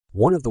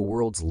One of the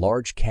world's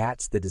large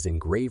cats that is in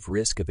grave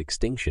risk of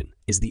extinction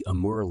is the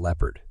Amur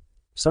leopard,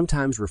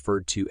 sometimes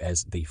referred to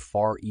as the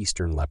Far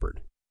Eastern leopard.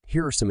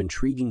 Here are some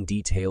intriguing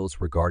details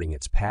regarding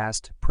its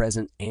past,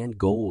 present, and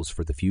goals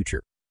for the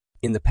future.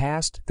 In the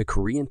past, the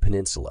Korean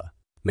Peninsula,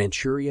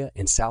 Manchuria,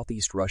 and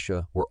southeast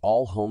Russia were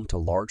all home to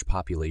large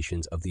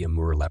populations of the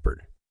Amur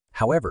leopard.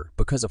 However,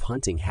 because of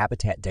hunting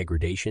habitat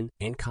degradation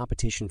and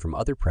competition from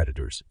other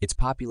predators, its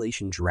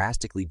population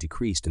drastically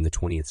decreased in the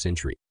 20th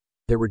century.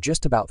 There were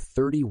just about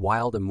 30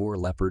 wild Amur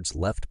leopards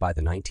left by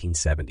the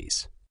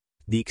 1970s.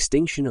 The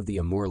extinction of the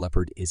Amur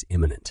leopard is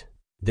imminent.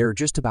 There are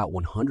just about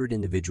 100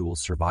 individuals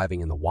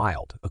surviving in the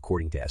wild,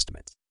 according to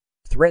estimates.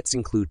 Threats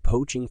include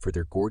poaching for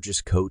their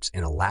gorgeous coats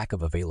and a lack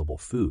of available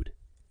food,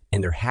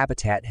 and their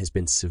habitat has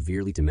been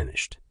severely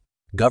diminished.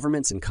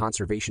 Governments and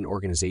conservation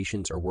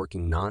organizations are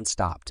working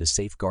non-stop to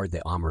safeguard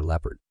the Amur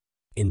leopard.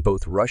 In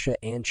both Russia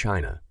and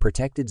China,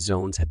 protected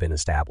zones have been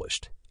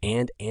established,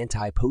 and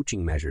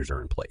anti-poaching measures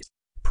are in place.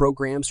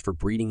 Programs for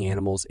breeding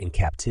animals in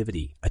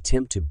captivity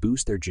attempt to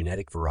boost their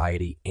genetic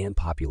variety and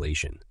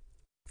population.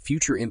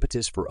 Future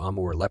impetus for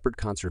Amur leopard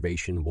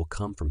conservation will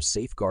come from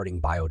safeguarding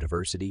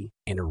biodiversity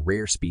and a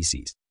rare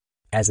species.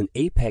 As an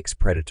apex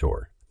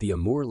predator, the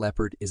Amur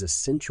leopard is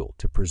essential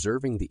to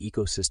preserving the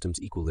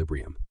ecosystem's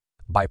equilibrium.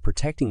 By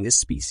protecting this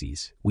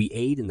species, we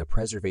aid in the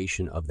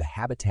preservation of the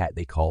habitat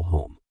they call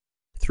home.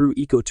 Through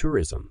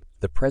ecotourism,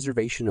 the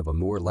preservation of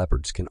Amur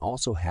leopards can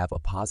also have a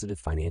positive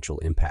financial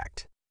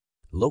impact.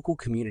 Local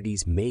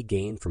communities may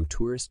gain from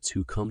tourists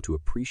who come to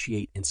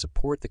appreciate and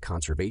support the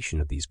conservation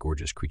of these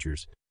gorgeous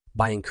creatures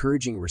by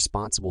encouraging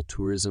responsible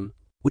tourism,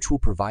 which will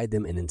provide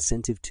them an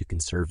incentive to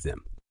conserve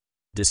them.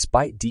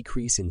 Despite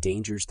decrease in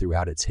dangers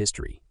throughout its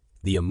history,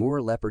 the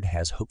Amur leopard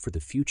has hope for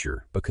the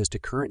future because to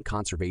current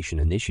conservation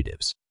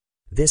initiatives.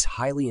 This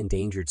highly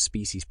endangered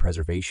species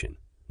preservation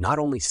not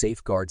only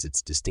safeguards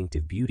its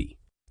distinctive beauty,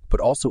 but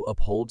also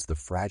upholds the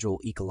fragile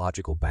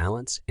ecological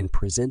balance and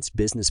presents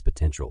business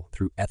potential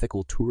through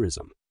ethical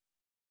tourism.